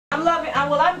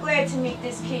Well, I'm glad to meet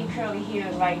this King Curly here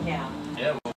and right now.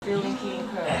 Yeah. Well, Feeling King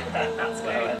Curly. that's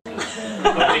great.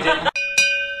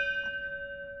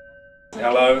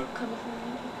 Hello,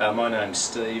 my name's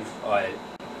Steve.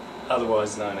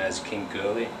 Otherwise known as King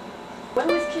Curly. When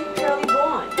was King Curly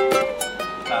born?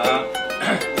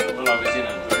 Well, I was in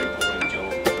a very boring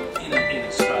job in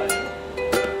Australia.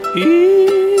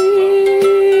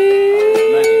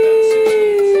 Maybe about 6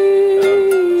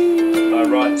 years. I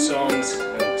write songs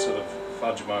and sort of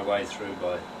fudge my way through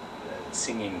by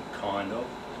singing, kind of.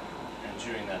 And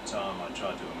during that time I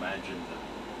tried to imagine that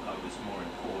I was more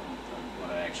important than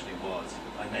what I actually was.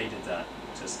 I needed that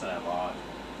to stay alive.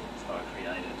 So I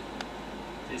created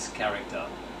this character,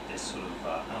 this sort of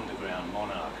underground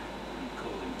monarch, and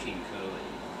called him King Curly.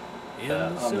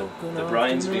 I'm the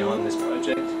brains behind this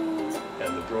project,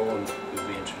 and the brawn you'll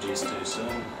be introduced to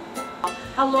soon.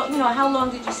 How long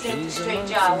did you stay at the straight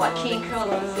job while King Curly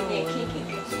was in there kicking?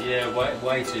 Yeah,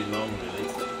 way too long really.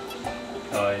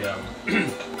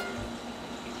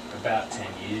 About 10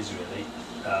 years really.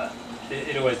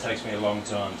 It always takes me a long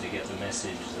time to get the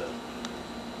message that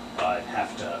I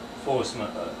have to force my...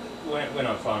 when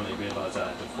I finally realised I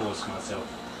had to force myself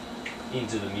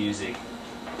into the music,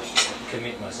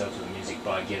 commit myself to the music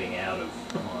by getting out of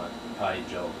my paid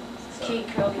job. So King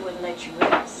Curly wouldn't let you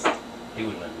rest. he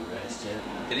wouldn't let me rest, yeah.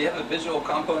 Did he have a visual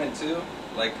component too?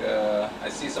 Like, I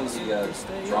see some of the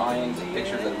drawings and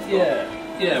pictures of Yeah,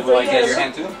 well I guess... your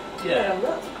hand too? Yeah,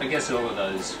 I guess all of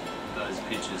those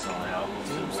pictures on albums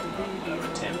and whatnot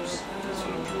are attempts to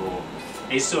sort of draw.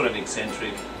 He's sort of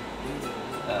eccentric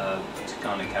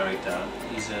kind of character.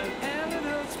 He's a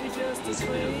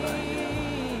bit of a...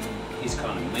 he's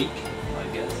kind of meek, I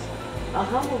guess. A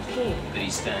humble king. But he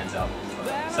stands up.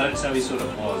 So he sort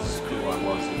of was who I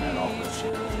was in that office.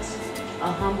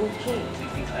 A humble king.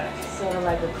 Sort of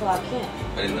like a Clark Kent.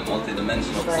 But in the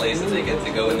multi-dimensional places they get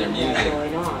to go in their music.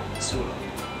 Going on. Sort of.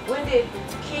 When did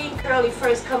King Curly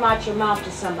first come out your mouth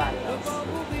to somebody else?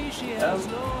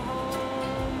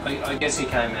 I guess he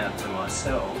came out to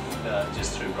myself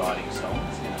just through writing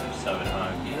songs, you know. So at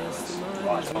home, you know,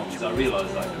 I write songs. I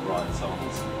realised I could write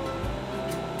songs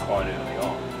quite early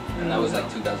on. And that was like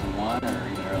 2001 or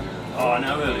even earlier than that? Oh,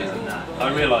 no, earlier than that.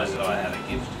 I realised that I had a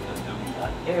gift for doing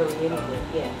that. Early anyway,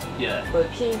 yeah. Yeah.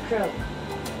 But King Curly.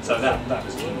 So that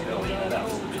was King Curly. You know, that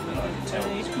was the bit that I could tell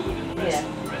was good, and the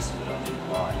rest of it I didn't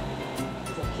like.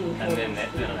 And then I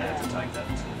had to take that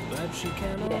to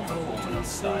performing on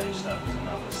stage. That was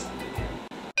another step again.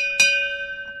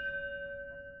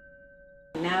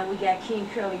 Now we got King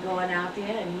Curly going out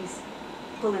there and he's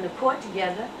pulling the court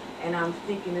together, and I'm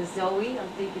thinking of Zoe, I'm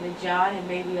thinking of John, and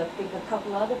maybe I think a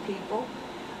couple other people.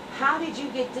 How did you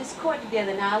get this court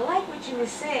together? Now I like what you were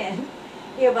saying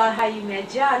here about how you met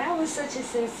John. I was such a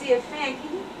sincere fan.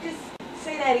 Can you just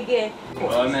say that again?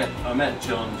 Well, I met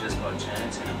John just by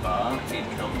chance in a bar. He'd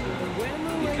come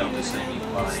to see me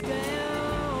play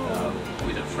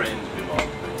with a friend we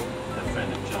liked, a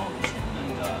friend of John's,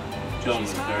 and John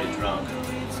was very drunk,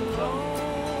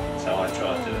 so I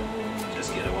tried to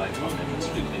just get away from him as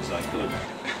quickly as I could.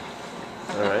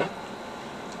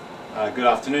 Alright. Good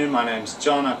afternoon, my name's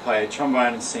John. I play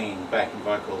trombone and singing backing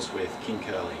vocals with King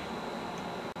Curly.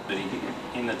 But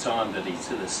in the time that he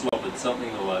sort of slobbered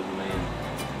something all over me and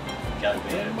gave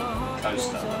me a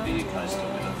coaster, a beer coaster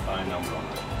with a phone number on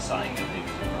it, saying that he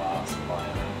was a brass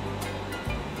player.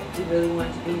 He really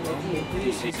wanted to be with you.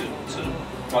 He could sort of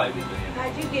play with me.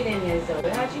 How'd you get in there, Zoe?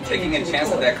 How'd you get Taking a chance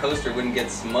that that coaster wouldn't get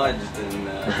smudged and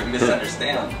you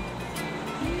misunderstand.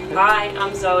 Hi,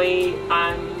 I'm Zoe.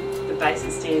 I'm the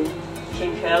bassist in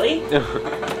King Curly.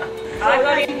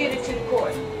 How did you get into the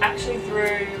court? Actually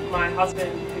through my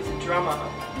husband, who's a drummer.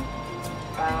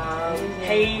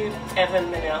 Evan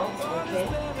Manel.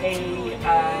 Okay. He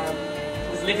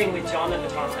was living with John at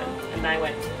the time, and they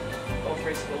went all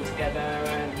through school together,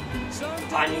 and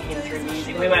I knew him through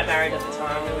music. We weren't married at the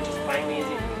time, we were just playing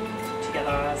music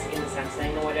together as in the same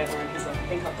scene or whatever, and he's like, I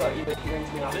think I've got you, he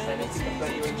rings me up saying, I think I've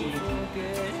got you a gig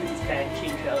with this band,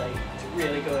 King Curly. It's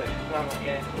really good. And I'm like,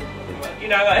 yeah, cool. You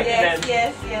know, like,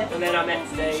 Yes. and then I met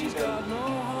Steve,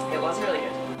 and it was really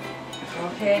good.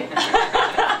 Okay.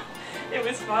 It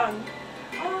was fun.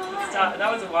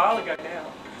 That was a while ago now.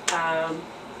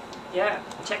 Yeah,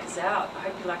 check us out. I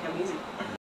hope you like our music.